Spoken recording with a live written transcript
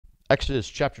Exodus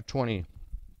chapter 20.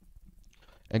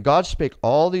 And God spake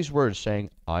all these words,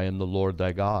 saying, I am the Lord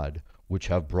thy God, which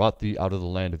have brought thee out of the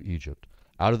land of Egypt,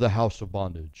 out of the house of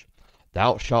bondage.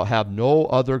 Thou shalt have no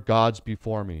other gods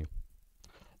before me.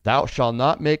 Thou shalt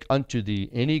not make unto thee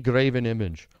any graven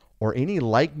image, or any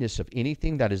likeness of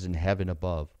anything that is in heaven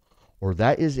above, or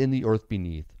that is in the earth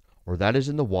beneath, or that is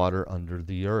in the water under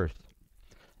the earth.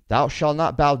 Thou shalt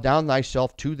not bow down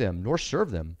thyself to them, nor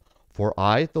serve them. For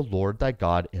I, the Lord thy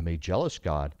God, am a jealous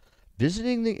God,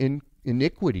 visiting the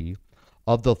iniquity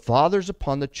of the fathers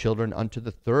upon the children unto the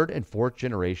third and fourth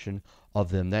generation of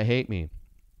them that hate me,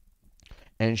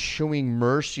 and shewing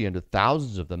mercy unto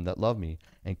thousands of them that love me,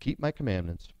 and keep my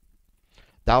commandments.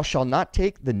 Thou shalt not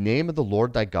take the name of the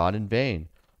Lord thy God in vain,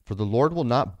 for the Lord will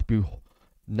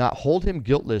not hold him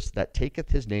guiltless that taketh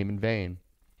his name in vain.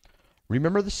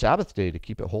 Remember the Sabbath day to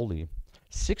keep it holy.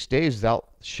 6 days thou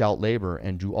shalt labor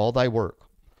and do all thy work,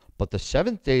 but the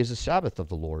seventh day is the Sabbath of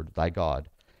the Lord thy God.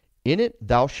 In it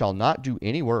thou shalt not do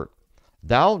any work,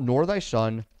 thou, nor thy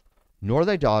son, nor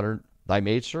thy daughter, thy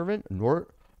maidservant, nor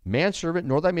manservant,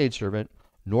 nor thy maidservant,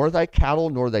 nor thy cattle,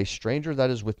 nor thy stranger that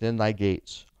is within thy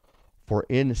gates. For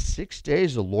in 6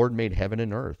 days the Lord made heaven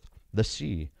and earth, the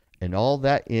sea, and all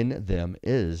that in them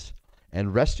is,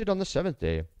 and rested on the seventh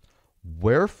day.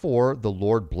 Wherefore the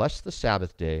Lord blessed the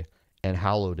Sabbath day, and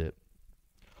hallowed it.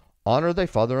 Honor thy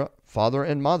father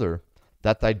and mother,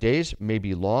 that thy days may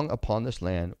be long upon this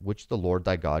land which the Lord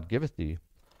thy God giveth thee.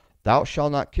 Thou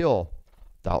shalt not kill.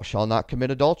 Thou shalt not commit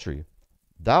adultery.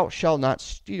 Thou shalt not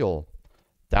steal.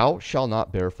 Thou shalt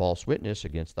not bear false witness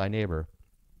against thy neighbor.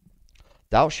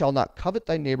 Thou shalt not covet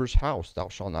thy neighbor's house. Thou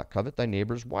shalt not covet thy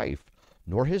neighbor's wife,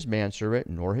 nor his manservant,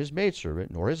 nor his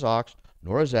maidservant, nor his ox,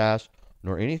 nor his ass,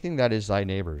 nor anything that is thy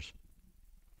neighbor's.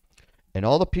 And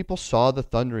all the people saw the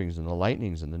thunderings and the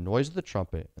lightnings and the noise of the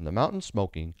trumpet and the mountain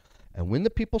smoking. And when the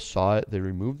people saw it, they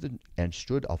removed and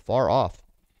stood afar off.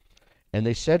 And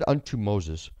they said unto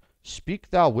Moses, Speak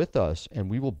thou with us, and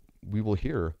we will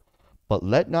hear. But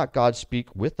let not God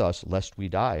speak with us, lest we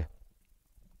die.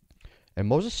 And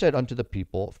Moses said unto the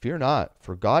people, Fear not,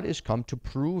 for God is come to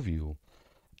prove you,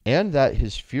 and that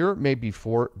his fear may be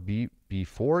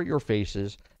before your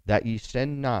faces, that ye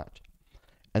sin not.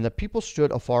 And the people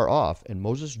stood afar off, and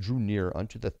Moses drew near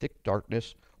unto the thick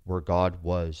darkness where God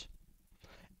was.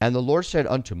 And the Lord said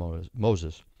unto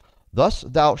Moses, Thus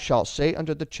thou shalt say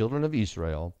unto the children of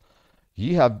Israel,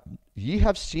 Ye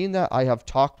have seen that I have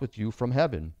talked with you from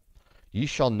heaven. Ye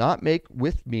shall not make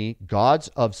with me gods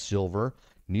of silver,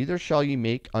 neither shall ye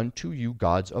make unto you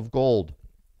gods of gold.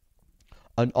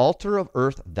 An altar of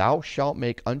earth thou shalt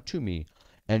make unto me,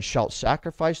 and shalt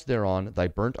sacrifice thereon thy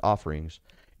burnt offerings,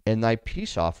 and thy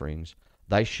peace offerings,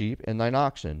 thy sheep and thine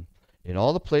oxen. In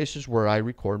all the places where I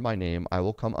record my name, I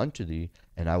will come unto thee,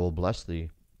 and I will bless thee.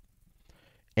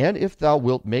 And if thou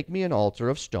wilt make me an altar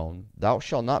of stone, thou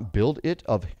shalt not build it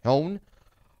of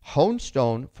hewn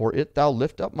stone, for if thou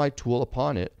lift up my tool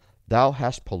upon it, thou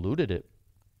hast polluted it.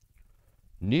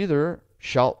 Neither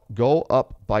shalt go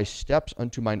up by steps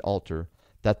unto mine altar,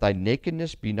 that thy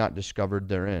nakedness be not discovered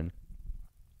therein.